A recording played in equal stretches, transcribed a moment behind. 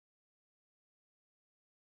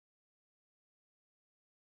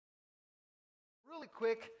Really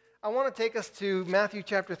quick, I want to take us to Matthew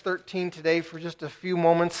chapter 13 today for just a few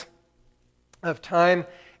moments of time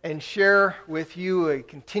and share with you a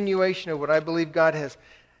continuation of what I believe God has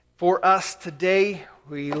for us today.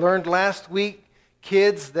 We learned last week,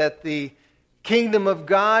 kids, that the kingdom of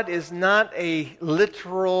God is not a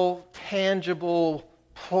literal, tangible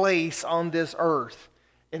place on this earth.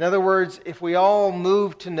 In other words, if we all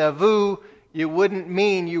moved to Nauvoo, it wouldn't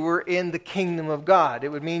mean you were in the kingdom of God. It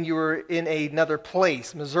would mean you were in another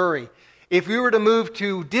place, Missouri. If we were to move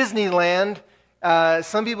to Disneyland,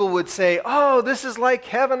 some people would say, oh, this is like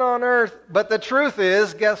heaven on earth. But the truth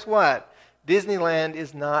is, guess what? Disneyland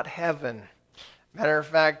is not heaven. Matter of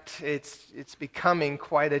fact, it's becoming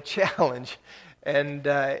quite a challenge. And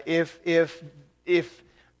if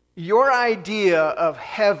your idea of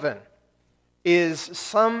heaven is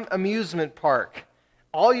some amusement park,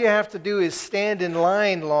 all you have to do is stand in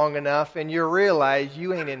line long enough and you'll realize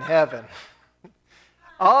you ain't in heaven.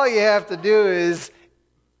 All you have to do is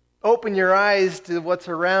open your eyes to what's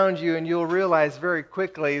around you and you'll realize very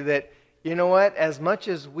quickly that, you know what, as much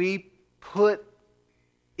as we put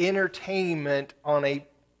entertainment on a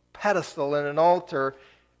pedestal and an altar,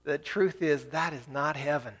 the truth is that is not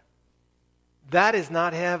heaven. That is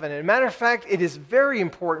not heaven. As a matter of fact, it is very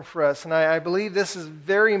important for us, and I believe this is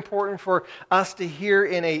very important for us to hear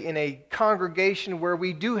in a congregation where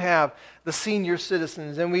we do have the senior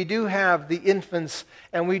citizens, and we do have the infants,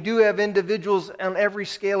 and we do have individuals on every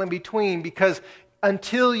scale in between, because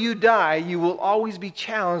until you die, you will always be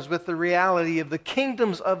challenged with the reality of the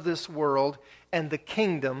kingdoms of this world and the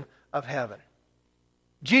kingdom of heaven.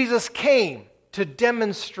 Jesus came to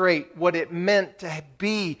demonstrate what it meant to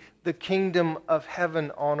be the kingdom of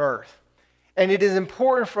heaven on earth. And it is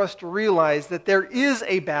important for us to realize that there is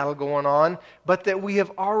a battle going on, but that we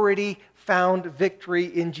have already found victory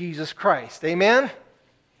in Jesus Christ. Amen?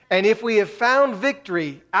 And if we have found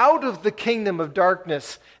victory out of the kingdom of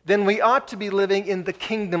darkness, then we ought to be living in the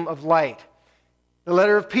kingdom of light. The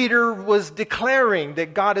letter of Peter was declaring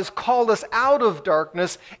that God has called us out of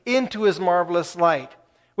darkness into His marvelous light.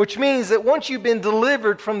 Which means that once you've been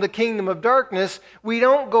delivered from the kingdom of darkness, we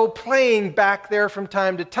don't go playing back there from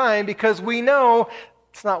time to time because we know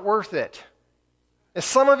it's not worth it. As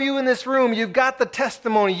some of you in this room, you've got the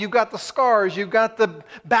testimony, you've got the scars, you've got the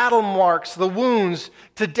battle marks, the wounds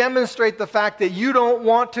to demonstrate the fact that you don't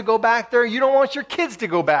want to go back there, you don't want your kids to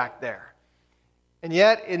go back there. And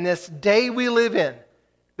yet, in this day we live in,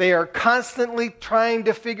 they are constantly trying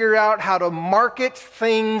to figure out how to market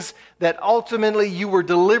things that ultimately you were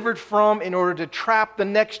delivered from in order to trap the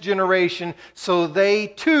next generation so they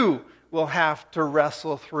too will have to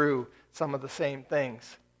wrestle through some of the same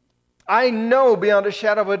things. I know beyond a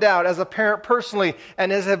shadow of a doubt, as a parent personally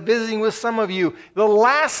and as a visiting with some of you, the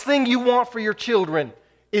last thing you want for your children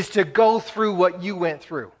is to go through what you went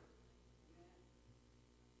through.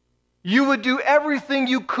 You would do everything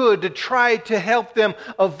you could to try to help them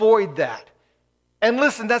avoid that. And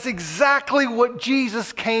listen, that's exactly what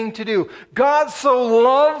Jesus came to do. God so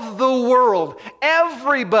loved the world,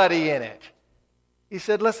 everybody in it. He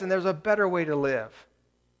said, listen, there's a better way to live.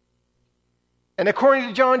 And according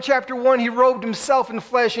to John chapter 1, He robed Himself in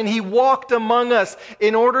flesh and He walked among us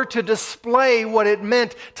in order to display what it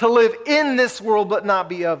meant to live in this world but not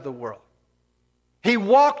be of the world. He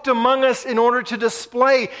walked among us in order to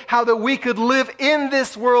display how that we could live in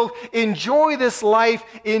this world, enjoy this life,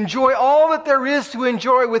 enjoy all that there is to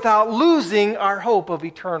enjoy without losing our hope of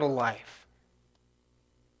eternal life.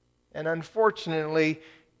 And unfortunately,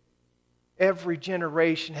 every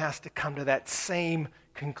generation has to come to that same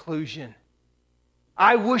conclusion.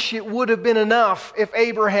 I wish it would have been enough if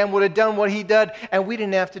Abraham would have done what he did and we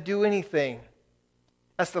didn't have to do anything.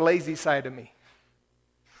 That's the lazy side of me.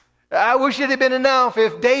 I wish it had been enough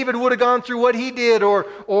if David would have gone through what he did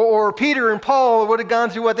or Peter and Paul would have gone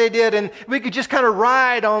through what they did and we could just kind of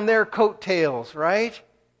ride on their coattails, right?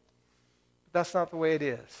 But that's not the way it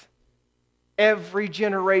is. Every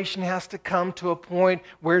generation has to come to a point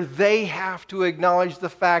where they have to acknowledge the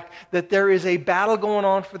fact that there is a battle going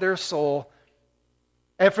on for their soul.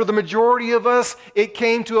 And for the majority of us, it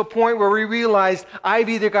came to a point where we realized I've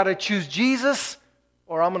either got to choose Jesus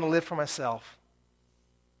or I'm going to live for myself.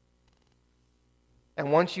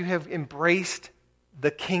 And once you have embraced the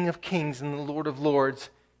King of Kings and the Lord of Lords,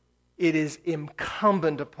 it is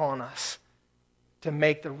incumbent upon us to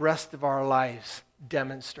make the rest of our lives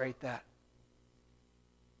demonstrate that.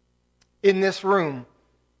 In this room,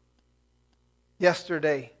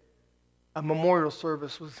 yesterday, a memorial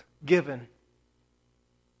service was given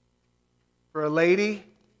for a lady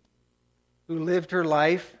who lived her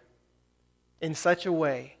life in such a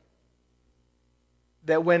way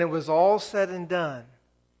that when it was all said and done,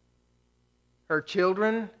 her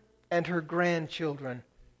children and her grandchildren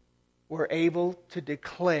were able to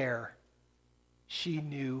declare she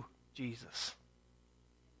knew Jesus.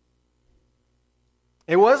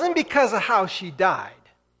 It wasn't because of how she died.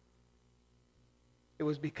 It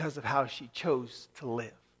was because of how she chose to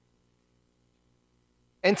live.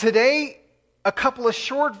 And today, a couple of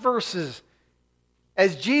short verses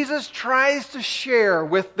as Jesus tries to share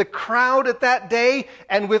with the crowd at that day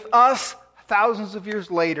and with us thousands of years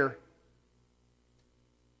later.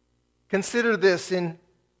 Consider this in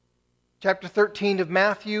chapter 13 of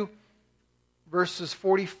Matthew, verses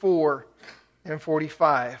 44 and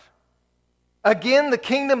 45. Again, the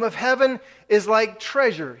kingdom of heaven is like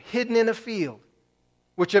treasure hidden in a field,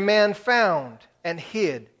 which a man found and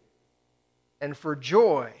hid. And for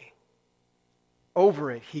joy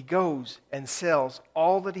over it, he goes and sells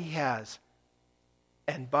all that he has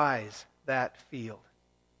and buys that field.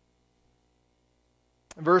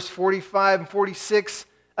 Verse 45 and 46,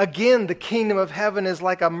 again, the kingdom of heaven is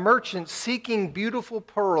like a merchant seeking beautiful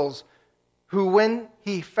pearls, who, when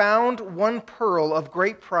he found one pearl of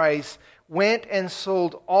great price, went and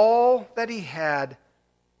sold all that he had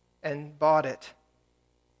and bought it.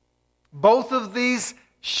 Both of these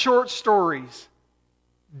short stories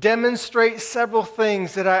demonstrate several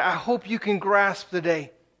things that I hope you can grasp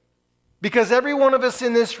today. Because every one of us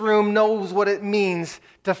in this room knows what it means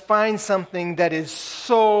to find something that is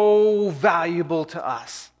so valuable to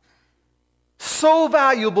us. So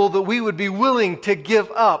valuable that we would be willing to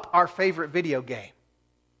give up our favorite video game.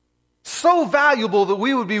 So valuable that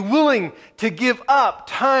we would be willing to give up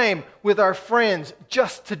time with our friends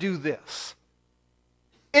just to do this.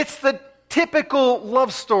 It's the typical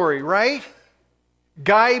love story, right?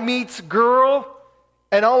 Guy meets girl,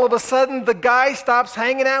 and all of a sudden the guy stops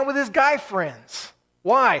hanging out with his guy friends.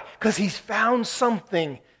 Why? Because he's found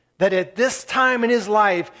something that at this time in his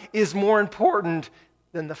life is more important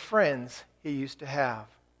than the friends he used to have.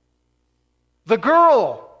 The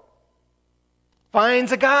girl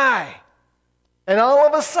finds a guy, and all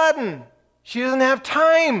of a sudden she doesn't have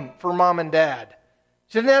time for mom and dad.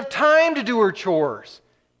 She doesn't have time to do her chores.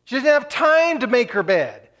 She doesn't have time to make her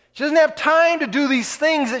bed. She doesn't have time to do these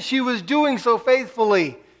things that she was doing so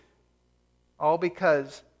faithfully. All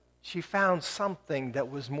because she found something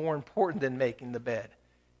that was more important than making the bed.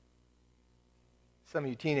 Some of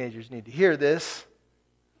you teenagers need to hear this.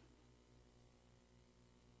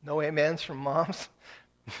 No amens from moms.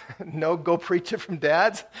 No go preach it from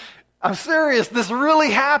dads. I'm serious. This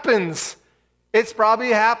really happens. It's probably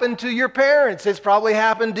happened to your parents. It's probably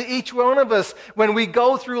happened to each one of us when we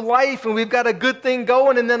go through life and we've got a good thing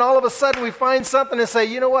going, and then all of a sudden we find something and say,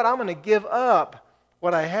 you know what, I'm going to give up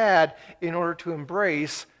what I had in order to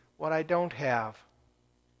embrace what I don't have.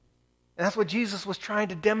 And that's what Jesus was trying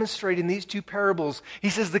to demonstrate in these two parables. He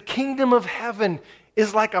says the kingdom of heaven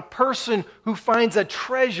is like a person who finds a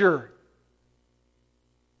treasure.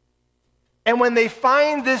 And when they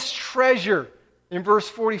find this treasure, in verse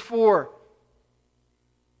 44,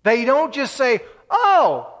 they don't just say,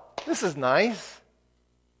 oh, this is nice.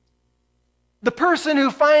 The person who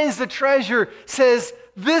finds the treasure says,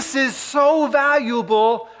 this is so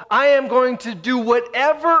valuable, I am going to do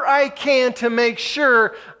whatever I can to make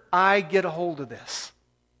sure I get a hold of this.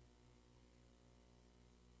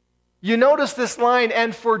 You notice this line,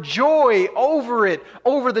 and for joy over it,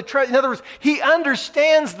 over the treasure. In other words, he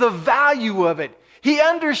understands the value of it. He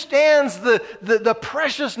understands the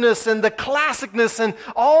preciousness and the classicness and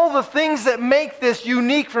all the things that make this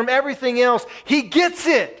unique from everything else. He gets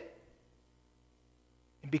it.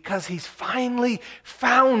 And because he's finally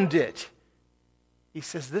found it, he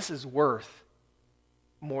says, this is worth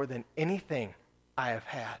more than anything I have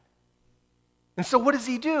had. And so what does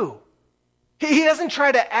he do? He doesn't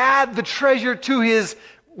try to add the treasure to his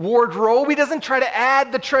wardrobe. He doesn't try to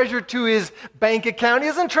add the treasure to his bank account. He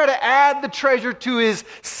doesn't try to add the treasure to his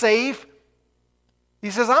safe.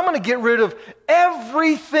 He says, I'm going to get rid of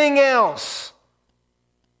everything else.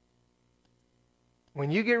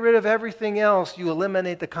 When you get rid of everything else, you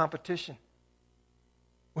eliminate the competition.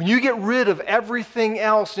 When you get rid of everything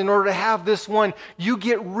else in order to have this one, you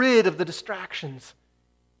get rid of the distractions.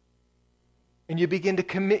 And you begin to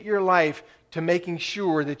commit your life to making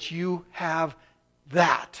sure that you have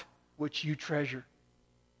that which you treasure.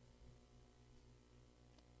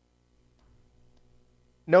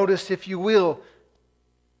 Notice, if you will,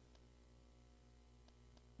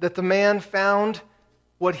 that the man found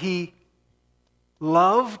what he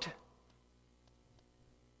loved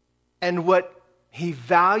and what he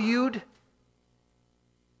valued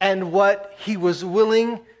and what he was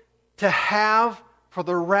willing to have for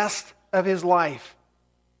the rest of his life.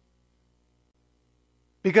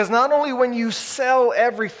 Because not only when you sell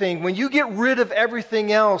everything, when you get rid of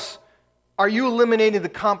everything else, are you eliminating the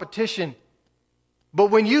competition,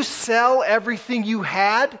 but when you sell everything you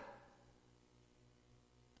had,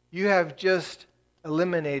 you have just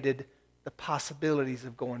eliminated the possibilities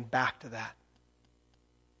of going back to that.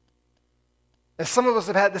 And some of us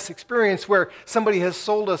have had this experience where somebody has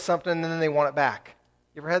sold us something and then they want it back.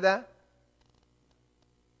 You ever had that?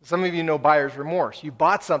 Some of you know buyer's remorse. You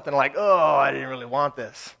bought something like, oh, I didn't really want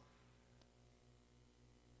this.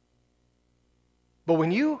 But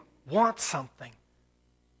when you want something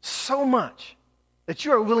so much that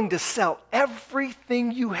you are willing to sell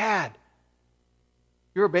everything you had,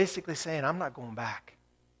 you're basically saying, I'm not going back.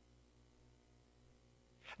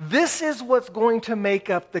 This is what's going to make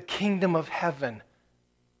up the kingdom of heaven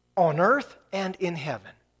on earth and in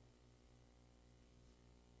heaven.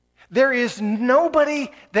 There is nobody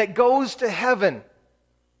that goes to heaven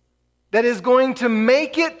that is going to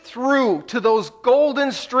make it through to those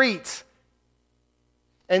golden streets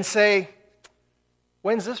and say,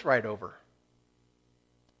 when's this ride over?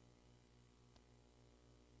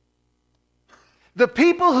 The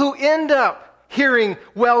people who end up hearing,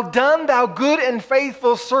 well done, thou good and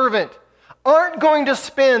faithful servant, aren't going to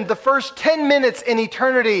spend the first 10 minutes in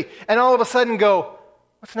eternity and all of a sudden go,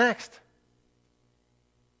 what's next?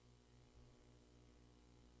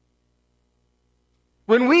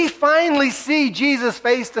 When we finally see Jesus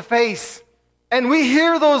face to face and we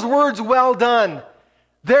hear those words, well done,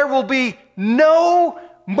 there will be no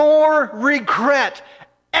more regret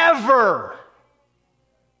ever.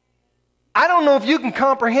 I don't know if you can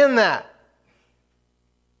comprehend that.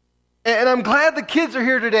 And I'm glad the kids are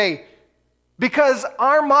here today, because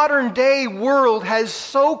our modern day world has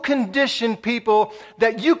so conditioned people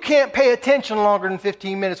that you can't pay attention longer than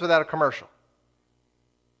 15 minutes without a commercial.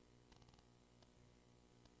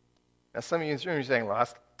 Now, some of you in this room are saying, well,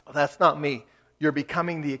 that's not me. You're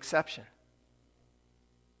becoming the exception.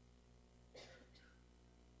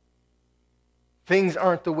 Things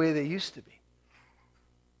aren't the way they used to be.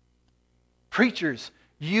 Preachers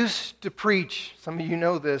used to preach, some of you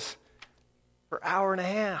know this, for an hour and a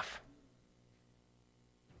half.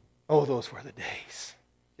 Oh, those were the days.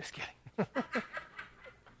 Just kidding.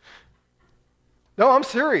 No, I'm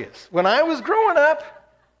serious. When I was growing up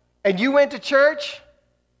and you went to church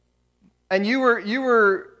and you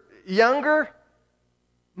were younger,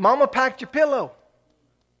 Mama packed your pillow.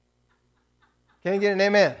 Can I get an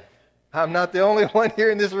amen? I'm not the only one here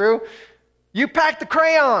in this room. You packed the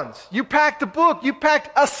crayons. You packed the book. You packed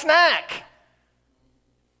a snack.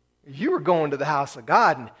 You were going to the house of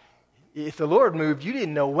God, and if the Lord moved, you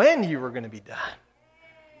didn't know when you were going to be done.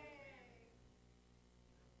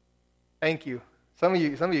 Thank you. Some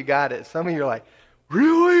of you got it. Some of you are like,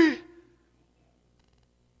 really?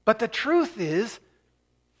 But the truth is,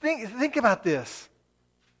 think about this.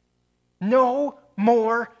 No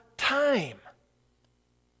more time.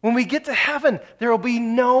 When we get to heaven, there will be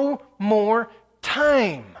no more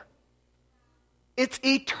time. It's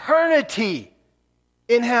eternity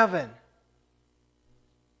in heaven.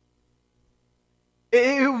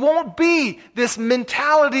 It won't be this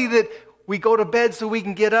mentality that we go to bed so we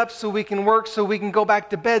can get up, so we can work, so we can go back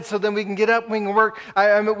to bed, so then we can get up and we can work.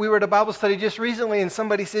 We were at a Bible study just recently, and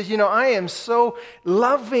somebody says, I am so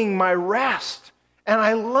loving my rest. And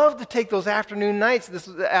I love to take those afternoon nights, this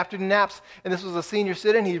was the afternoon naps, and this was a senior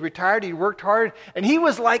citizen. He retired, he worked hard, and he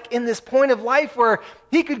was like in this point of life where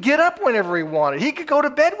he could get up whenever he wanted. He could go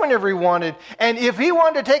to bed whenever he wanted. And if he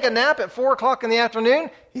wanted to take a nap at 4 o'clock in the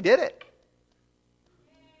afternoon, he did it.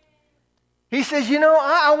 He says,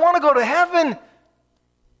 I want to go to heaven,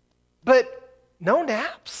 but no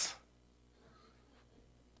naps.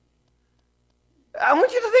 I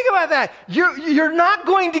want you to think about that. You're not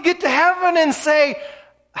going to get to heaven and say,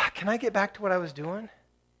 can I get back to what I was doing?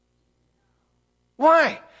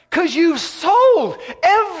 Why? Because you've sold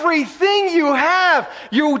everything you have.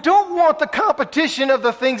 You don't want the competition of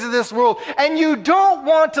the things of this world. And you don't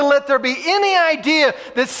want to let there be any idea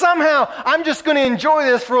that somehow I'm just going to enjoy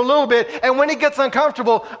this for a little bit, and when it gets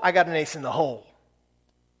uncomfortable, I got an ace in the hole.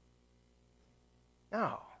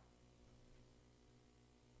 No.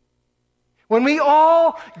 When we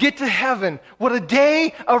all get to heaven, what a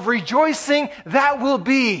day of rejoicing that will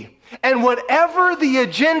be. And whatever the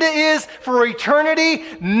agenda is for eternity,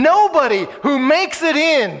 nobody who makes it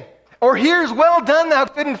in or hears, well done, thou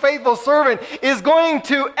good and faithful servant, is going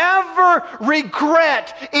to ever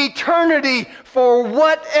regret eternity for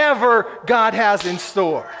whatever God has in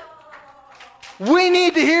store. We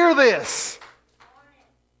need to hear this.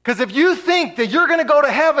 Because if you think that you're going to go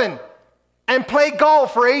to heaven and play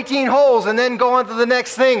golf for 18 holes and then go on to the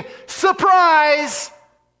next thing, surprise!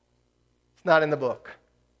 It's not in the book.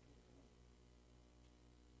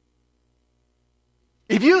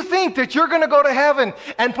 If you think that you're going to go to heaven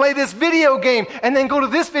and play this video game and then go to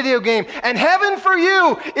this video game, and heaven for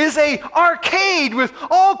you is a arcade with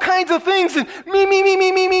all kinds of things and me.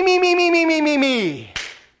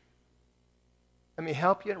 Let me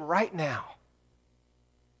help you right now.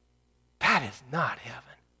 That is not heaven.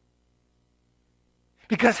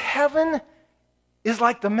 Because heaven is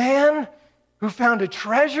like the man who found a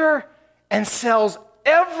treasure and sells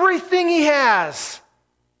everything he has.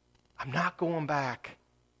 I'm not going back.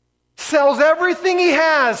 Sells everything he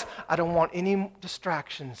has. I don't want any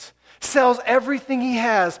distractions. Sells everything he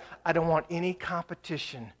has. I don't want any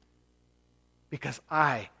competition. Because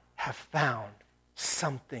I have found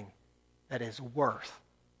something that is worth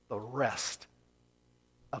the rest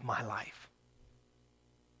of my life.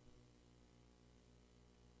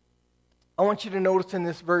 I want you to notice in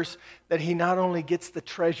this verse that he not only gets the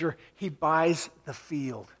treasure, he buys the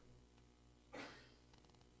field.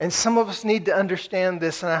 And some of us need to understand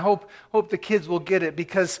this, and I hope the kids will get it,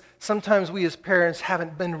 because sometimes we as parents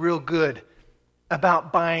haven't been real good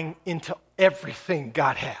about buying into everything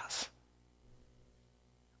God has.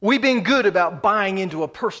 We've been good about buying into a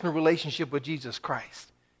personal relationship with Jesus Christ.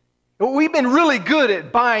 We've been really good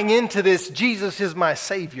at buying into this, Jesus is my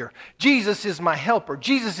Savior. Jesus is my helper.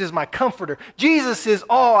 Jesus is my comforter. Jesus is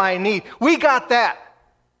all I need. We got that.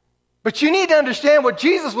 But you need to understand what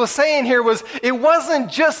Jesus was saying here was, it wasn't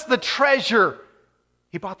just the treasure.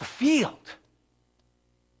 He bought the field.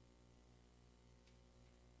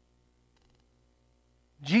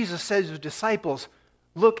 Jesus says to his disciples,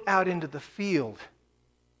 look out into the field.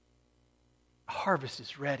 The harvest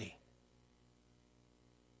is ready.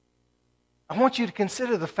 I want you to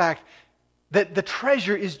consider the fact that the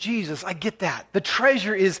treasure is Jesus. I get that. The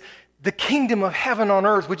treasure is the kingdom of heaven on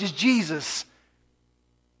earth, which is Jesus.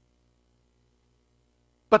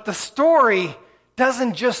 But the story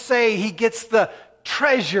doesn't just say he gets the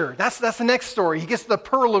treasure. That's the next story. He gets the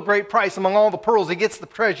pearl of great price. Among all the pearls, he gets the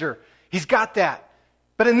treasure. He's got that.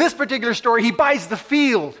 But in this particular story, he buys the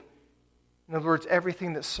field. In other words,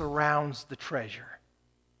 everything that surrounds the treasure.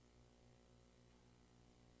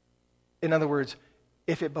 In other words,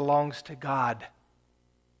 if it belongs to God,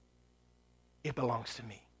 it belongs to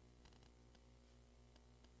me.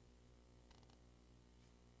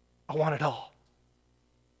 I want it all.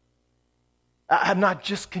 I'm not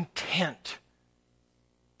just content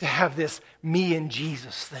to have this me and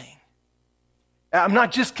Jesus thing. I'm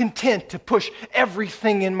not just content to push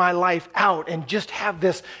everything in my life out and just have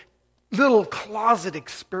this little closet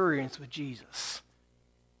experience with Jesus.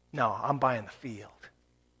 No, I'm buying the field.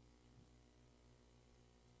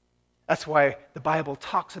 That's why the Bible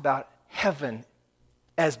talks about heaven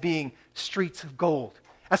as being streets of gold.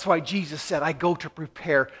 That's why Jesus said, I go to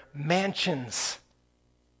prepare mansions.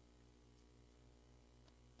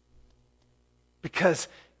 Because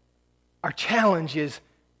our challenge is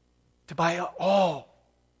to buy all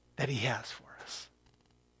that he has for us.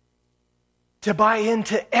 To buy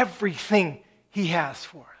into everything he has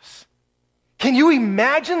for us. Can you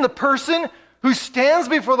imagine the person who stands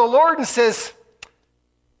before the Lord and says,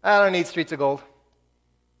 I don't need streets of gold.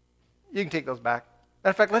 You can take those back. Matter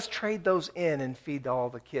of fact, let's trade those in and feed all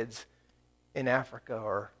the kids in Africa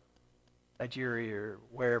or Nigeria or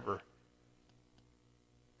wherever.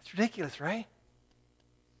 It's ridiculous, right?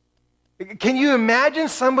 Can you imagine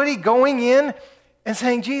somebody going in and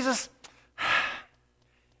saying, Jesus,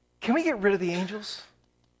 can we get rid of the angels?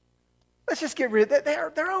 Let's just get rid of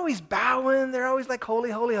that. They're always bowing. They're always like,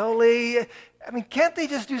 holy, holy, holy. I mean, can't they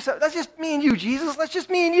just do something? That's just me and you, Jesus. That's just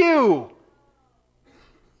me and you.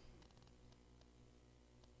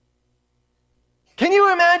 Can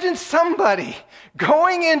you imagine somebody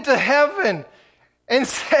going into heaven and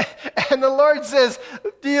the Lord says,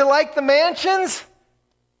 do you like the mansions?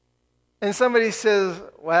 And somebody says,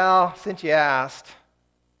 well, since you asked,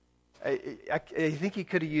 I think you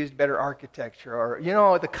could have used better architecture,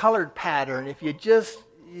 or the colored pattern. If you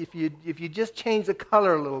just change the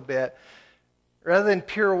color a little bit, rather than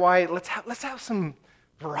pure white, let's have some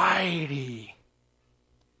variety.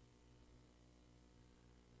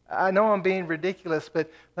 I know I'm being ridiculous,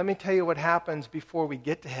 but let me tell you what happens before we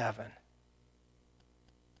get to heaven.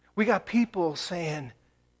 We got people saying,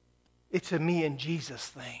 it's a me and Jesus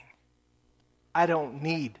thing. I don't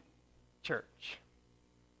need church.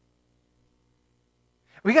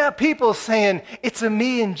 We got people saying, it's a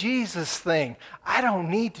me and Jesus thing. I don't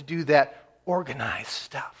need to do that organized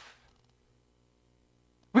stuff.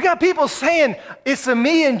 We got people saying, it's a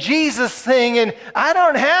me and Jesus thing, and I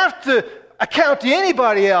don't have to account to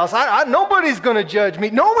anybody else. Nobody's going to judge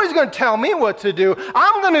me. Nobody's going to tell me what to do.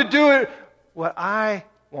 I'm going to do it what I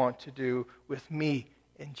want to do with me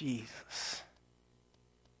and Jesus.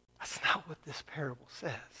 That's not what this parable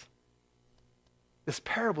says. This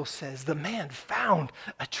parable says the man found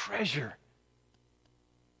a treasure.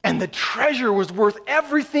 And the treasure was worth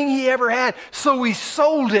everything he ever had, so he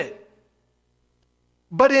sold it.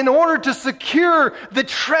 But in order to secure the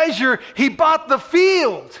treasure, he bought the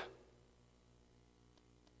field.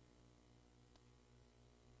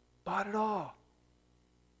 Bought it all.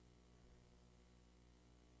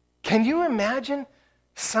 Can you imagine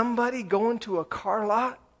somebody going to a car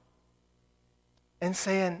lot and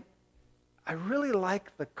saying, I really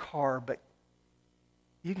like the car, but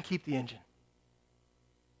you can keep the engine?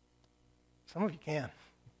 Some of you can.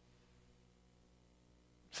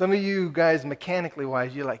 Some of you guys, mechanically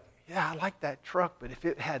wise, you're like, yeah, I like that truck, but if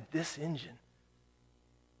it had this engine,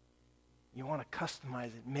 you want to customize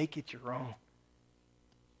it, make it your own.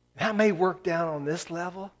 That may work down on this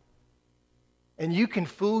level, and you can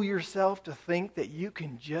fool yourself to think that you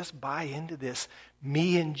can just buy into this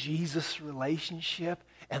me and Jesus relationship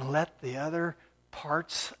and let the other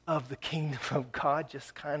parts of the kingdom of God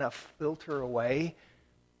just kind of filter away.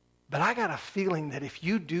 But I got a feeling that if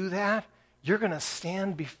you do that, you're going to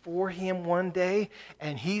stand before him one day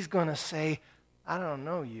and he's going to say, I don't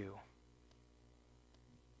know you.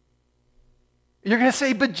 You're going to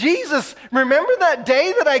say, but Jesus, remember that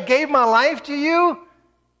day that I gave my life to you?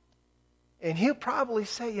 And he'll probably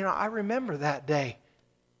say, I remember that day.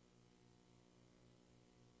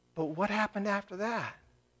 But what happened after that?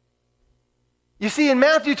 You see, in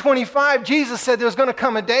Matthew 25, Jesus said there's going to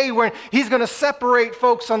come a day when he's going to separate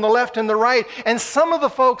folks on the left and the right. And some of the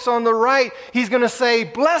folks on the right, he's going to say,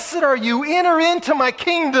 blessed are you, enter into my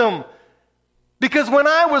kingdom. Because when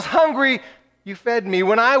I was hungry, you fed me.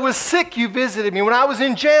 When I was sick, you visited me. When I was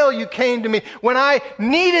in jail, you came to me. When I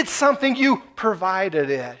needed something, you provided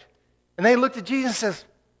it. And they looked at Jesus and says,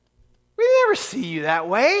 we never see you that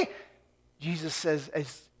way. Jesus says,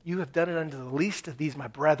 as you have done it unto the least of these, my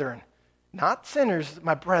brethren. Not sinners,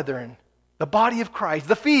 my brethren. The body of Christ,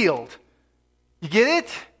 the field. You get it?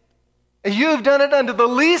 As you have done it unto the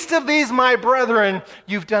least of these, my brethren,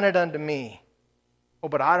 you've done it unto me. Oh,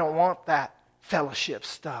 but I don't want that fellowship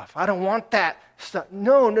stuff. I don't want that stuff.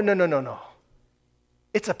 No.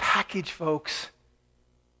 It's a package, folks.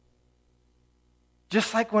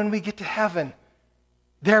 Just like when we get to heaven,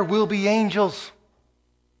 there will be angels.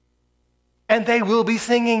 And they will be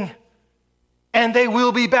singing. And they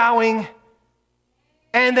will be bowing.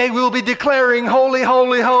 And they will be declaring, holy,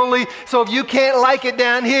 holy, holy. So if you can't like it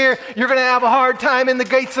down here, you're going to have a hard time in the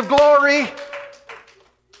gates of glory.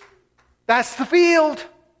 That's the field.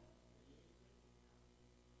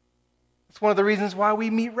 It's one of the reasons why we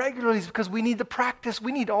meet regularly is because we need the practice.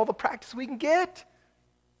 We need all the practice we can get.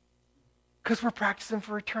 Because we're practicing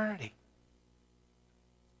for eternity.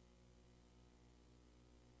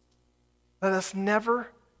 Let us never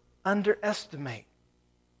underestimate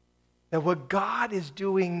that what God is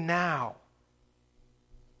doing now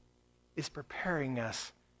is preparing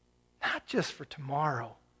us not just for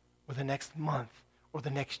tomorrow or the next month or the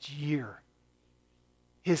next year.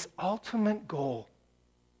 His ultimate goal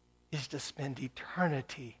is to spend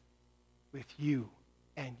eternity with you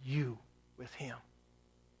and you with him.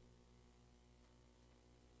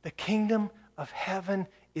 The kingdom of heaven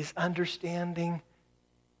is understanding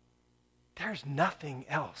there's nothing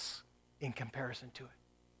else in comparison to it.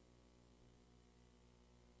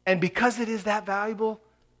 And because it is that valuable,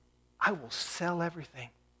 I will sell everything.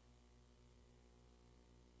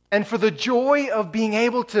 And for the joy of being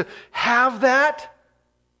able to have that,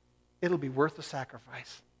 it'll be worth the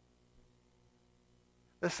sacrifice.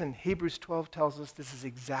 Listen, Hebrews 12 tells us this is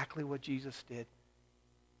exactly what Jesus did.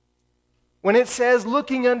 When it says,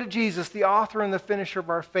 looking unto Jesus, the author and the finisher of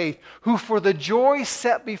our faith, who for the joy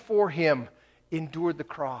set before him endured the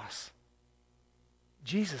cross.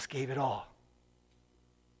 Jesus gave it all.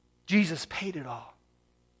 Jesus paid it all.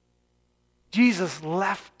 Jesus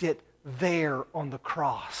left it there on the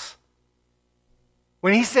cross.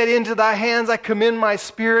 When he said, into thy hands I commend my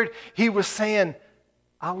spirit, he was saying,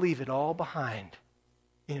 I'll leave it all behind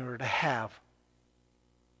in order to have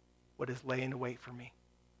what is laying in wait for me.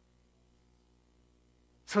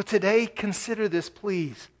 So today, consider this,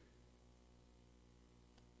 please.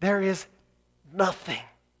 There is nothing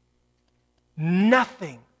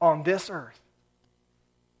on this earth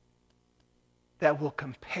that will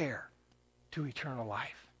compare to eternal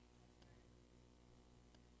life.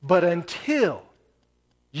 But until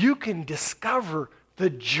you can discover the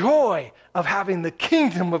joy of having the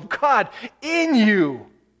kingdom of God in you,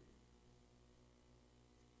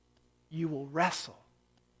 you will wrestle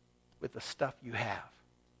with the stuff you have.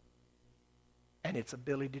 and its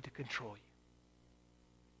ability to control you.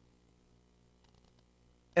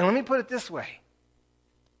 And let me put it this way.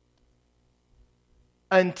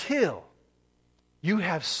 Until you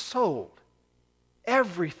have sold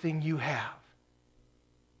everything you have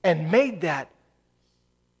and made that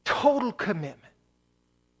total commitment,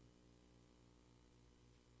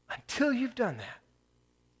 until you've done that,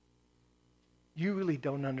 you really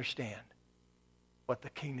don't understand what the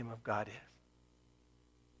kingdom of God is.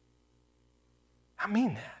 I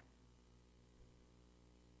mean that.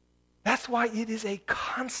 That's why it is a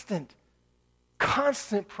constant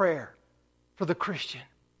prayer for the Christian.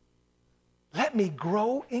 Let me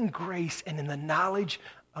grow in grace and in the knowledge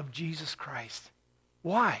of Jesus Christ.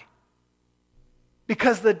 Why?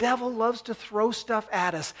 Because the devil loves to throw stuff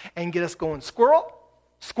at us and get us going, squirrel,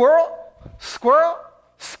 squirrel, squirrel,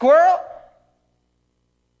 squirrel.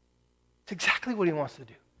 It's exactly what he wants to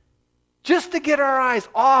do. Just to get our eyes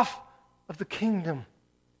off of the kingdom,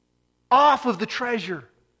 off of the treasure,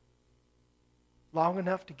 long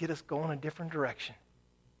enough to get us going a different direction.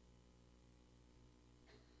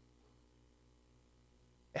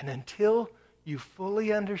 And until you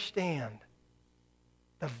fully understand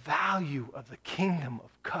the value of the kingdom of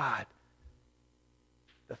God,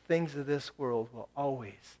 the things of this world will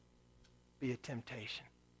always be a temptation.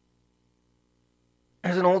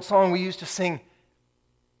 There's an old song we used to sing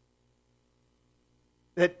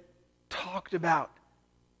that talked about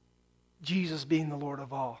Jesus being the Lord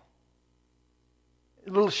of all. A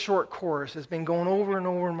little short chorus has been going over and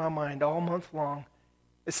over in my mind all month long.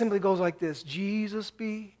 It simply goes like this: Jesus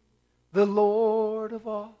be the Lord of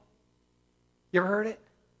all. You ever heard it?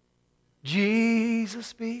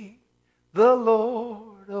 Jesus be the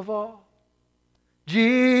Lord of all.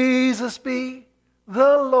 Jesus be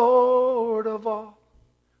the Lord of all.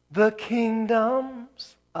 The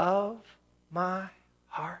kingdoms of my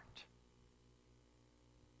heart.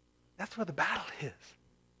 That's where the battle is.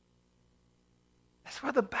 That's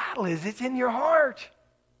where the battle is. It's in your heart.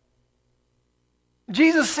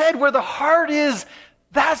 Jesus said where the heart is,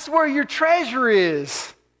 that's where your treasure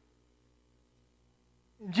is.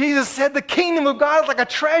 Jesus said the kingdom of God is like a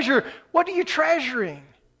treasure. What are you treasuring?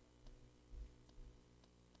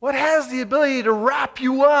 What has the ability to wrap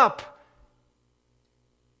you up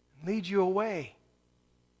and lead you away?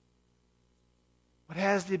 What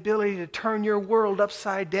has the ability to turn your world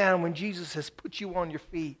upside down when Jesus has put you on your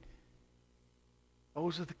feet?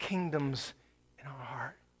 Those are the kingdoms in our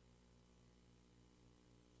heart.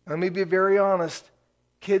 Let me be very honest.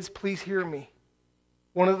 Kids, please hear me.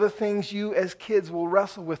 One of the things you as kids will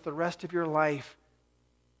wrestle with the rest of your life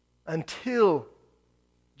until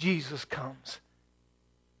Jesus comes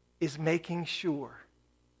is making sure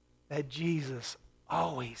that Jesus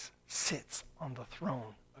always sits on the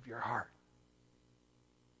throne of your heart.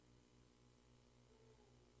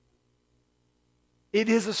 It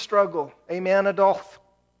is a struggle. Amen, adults?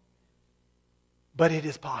 But it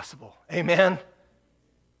is possible. Amen?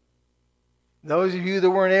 Those of you that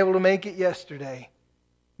weren't able to make it yesterday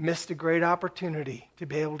missed a great opportunity to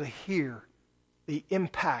be able to hear the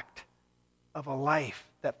impact of a life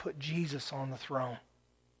that put Jesus on the throne.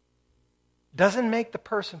 Doesn't make the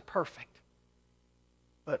person perfect,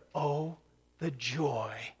 but oh, the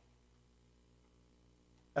joy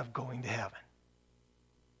of going to heaven.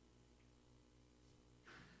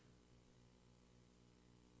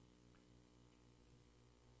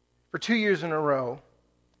 For 2 years in a row,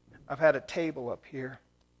 I've had a table up here.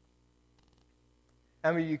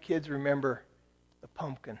 How many of you kids remember the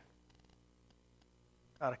pumpkin?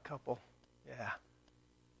 Got a couple. Yeah.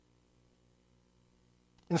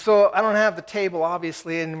 And so I don't have the table,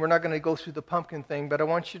 obviously, and we're not going to go through the pumpkin thing, but I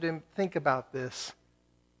want you to think about this.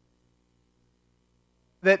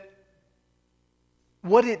 That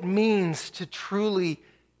what it means to truly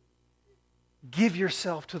give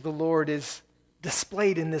yourself to the Lord is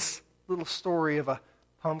displayed in this little story of a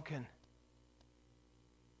pumpkin.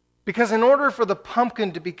 Because in order for the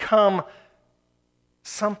pumpkin to become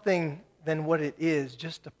something than what it is,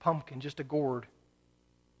 just a pumpkin, just a gourd,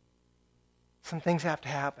 some things have to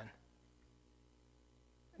happen.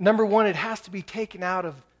 Number one, it has to be taken out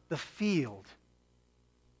of the field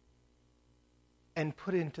and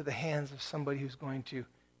put into the hands of somebody who's going to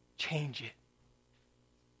change it.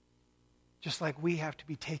 Just like we have to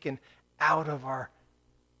be taken out of our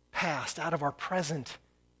past, out of our present,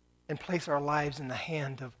 and place our lives in the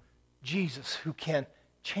hand of Jesus, who can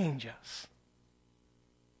change us.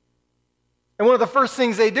 And one of the first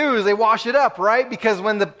things they do is they wash it up, right? Because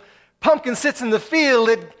when the pumpkin sits in the field,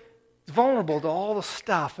 it's vulnerable to all the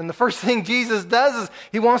stuff. And the first thing Jesus does is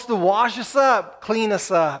he wants to wash us up, clean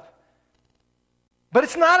us up. But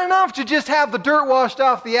it's not enough to just have the dirt washed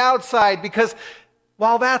off the outside, because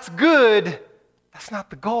while that's good, that's not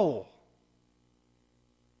the goal.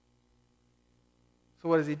 So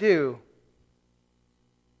what does he do?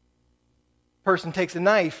 Person takes a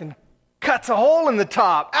knife and cuts a hole in the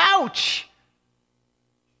top. Ouch!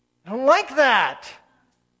 I don't like that.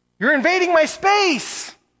 You're invading my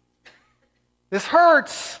space. This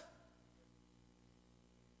hurts.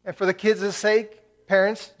 And for the kids' sake,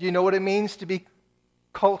 parents, do you know what it means to be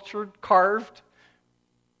cultured, carved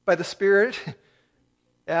by the Spirit?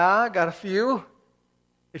 Yeah, got a few.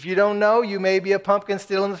 If you don't know, you may be a pumpkin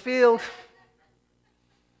still in the field.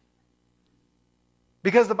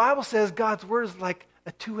 Because the Bible says God's word is like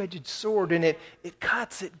a two-edged sword, and it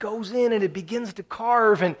cuts, it goes in, and it begins to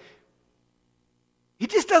carve. And he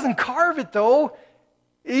just doesn't carve it, though.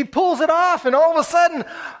 He pulls it off, and all of a sudden,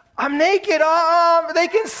 I'm naked. They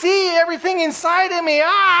can see everything inside of me.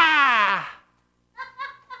 Ah!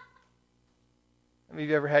 Have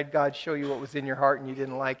you ever had God show you what was in your heart and you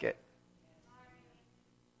didn't like it?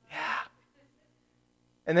 Yeah.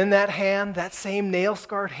 And then that hand, that same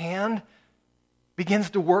nail-scarred hand,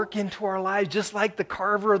 begins to work into our lives, just like the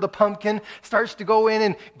carver of the pumpkin starts to go in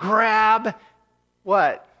and grab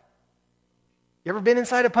what? You ever been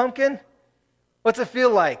inside a pumpkin? What's it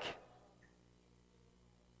feel like?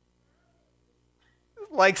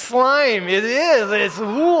 Like slime. It is. It's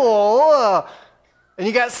wool. And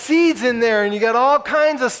you got seeds in there, and you got all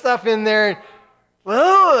kinds of stuff in there.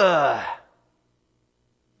 Ugh.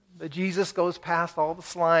 But Jesus goes past all the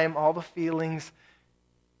slime, all the feelings.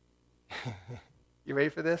 You ready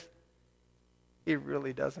for this? He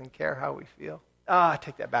really doesn't care how we feel. I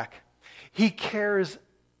take that back. He cares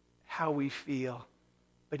how we feel,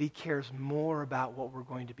 but he cares more about what we're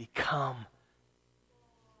going to become.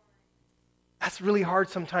 That's really hard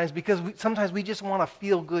sometimes, because sometimes we just want to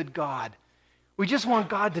feel good God. We just want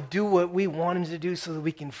God to do what we want him to do so that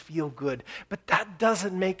we can feel good. But that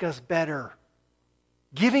doesn't make us better.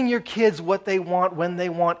 Giving your kids what they want, when they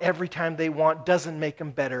want, every time they want, doesn't make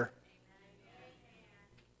them better.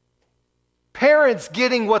 Parents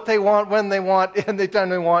getting what they want, when they want, and the time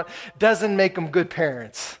they want, doesn't make them good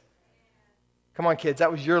parents. Come on, kids,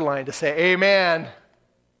 that was your line to say amen.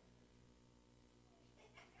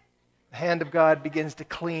 The hand of God begins to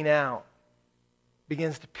clean out,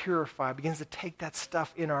 begins to purify, begins to take that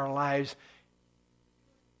stuff in our lives,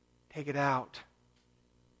 take it out.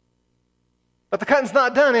 But the cutting's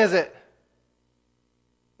not done, is it?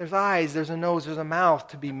 There's eyes, there's a nose, there's a mouth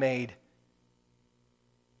to be made.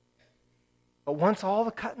 But once all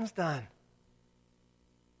the cutting's done,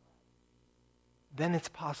 then it's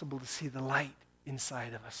possible to see the light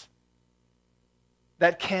inside of us.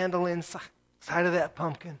 That candle inside of that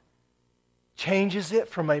pumpkin changes it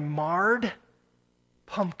from a marred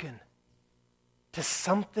pumpkin to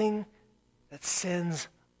something that sends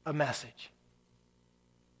a message.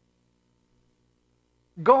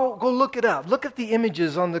 Go look it up. Look at the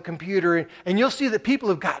images on the computer, and you'll see that people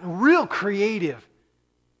have gotten real creative.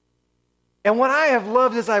 And what I have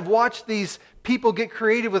loved as I've watched these people get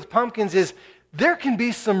creative with pumpkins is there can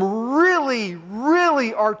be some really,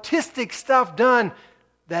 really artistic stuff done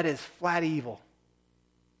that is flat evil.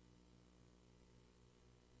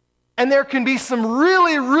 And there can be some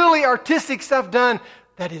really, really artistic stuff done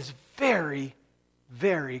that is very,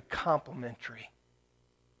 very complimentary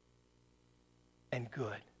and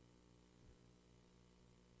good.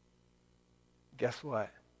 Guess what?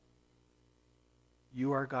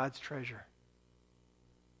 You are God's treasure.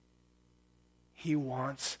 He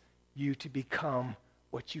wants you to become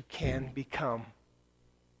what you can become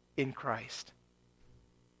in Christ.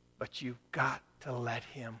 But you've got to let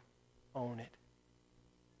him own it.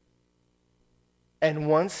 And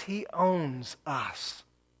once he owns us,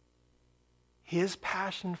 his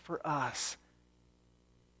passion for us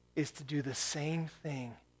is to do the same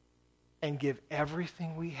thing and give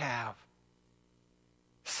everything we have,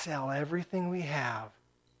 sell everything we have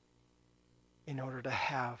in order to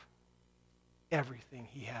have everything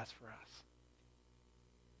he has for us.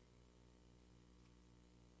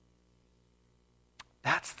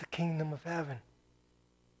 That's the kingdom of heaven.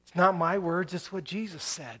 It's not my words, it's what Jesus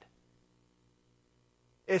said.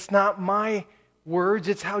 It's not my words,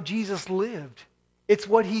 it's how Jesus lived. It's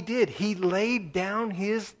what he did. He laid down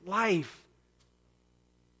his life.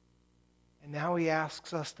 And now he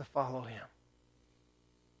asks us to follow him.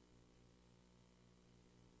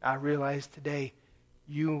 I realize today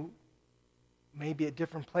you may be at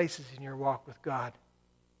different places in your walk with God.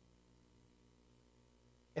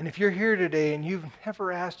 And if you're here today and you've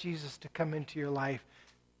never asked Jesus to come into your life,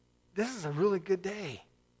 this is a really good day.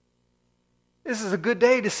 This is a good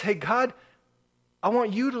day to say, God, I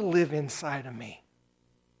want you to live inside of me.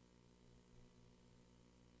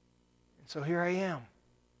 And so here I am.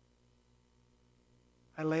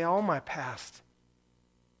 I lay all my past.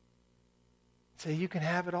 Say, you can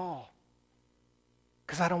have it all.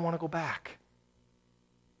 Because I don't want to go back.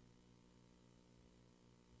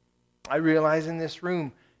 I realize in this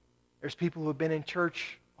room, there's people who have been in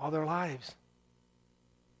church all their lives.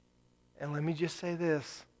 And let me just say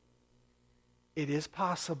this. It is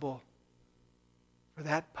possible for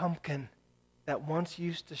that pumpkin that once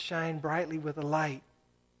used to shine brightly with a light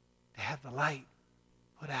to have the light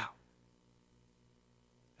put out.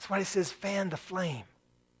 That's why it says fan the flame.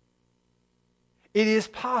 It is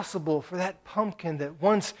possible for that pumpkin that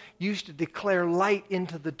once used to declare light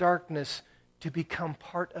into the darkness to become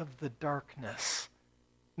part of the darkness.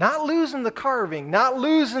 Not losing the carving, not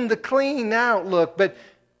losing the clean outlook, but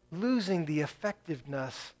losing the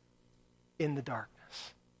effectiveness in the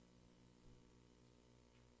darkness.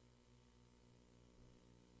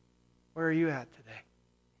 Where are you at today?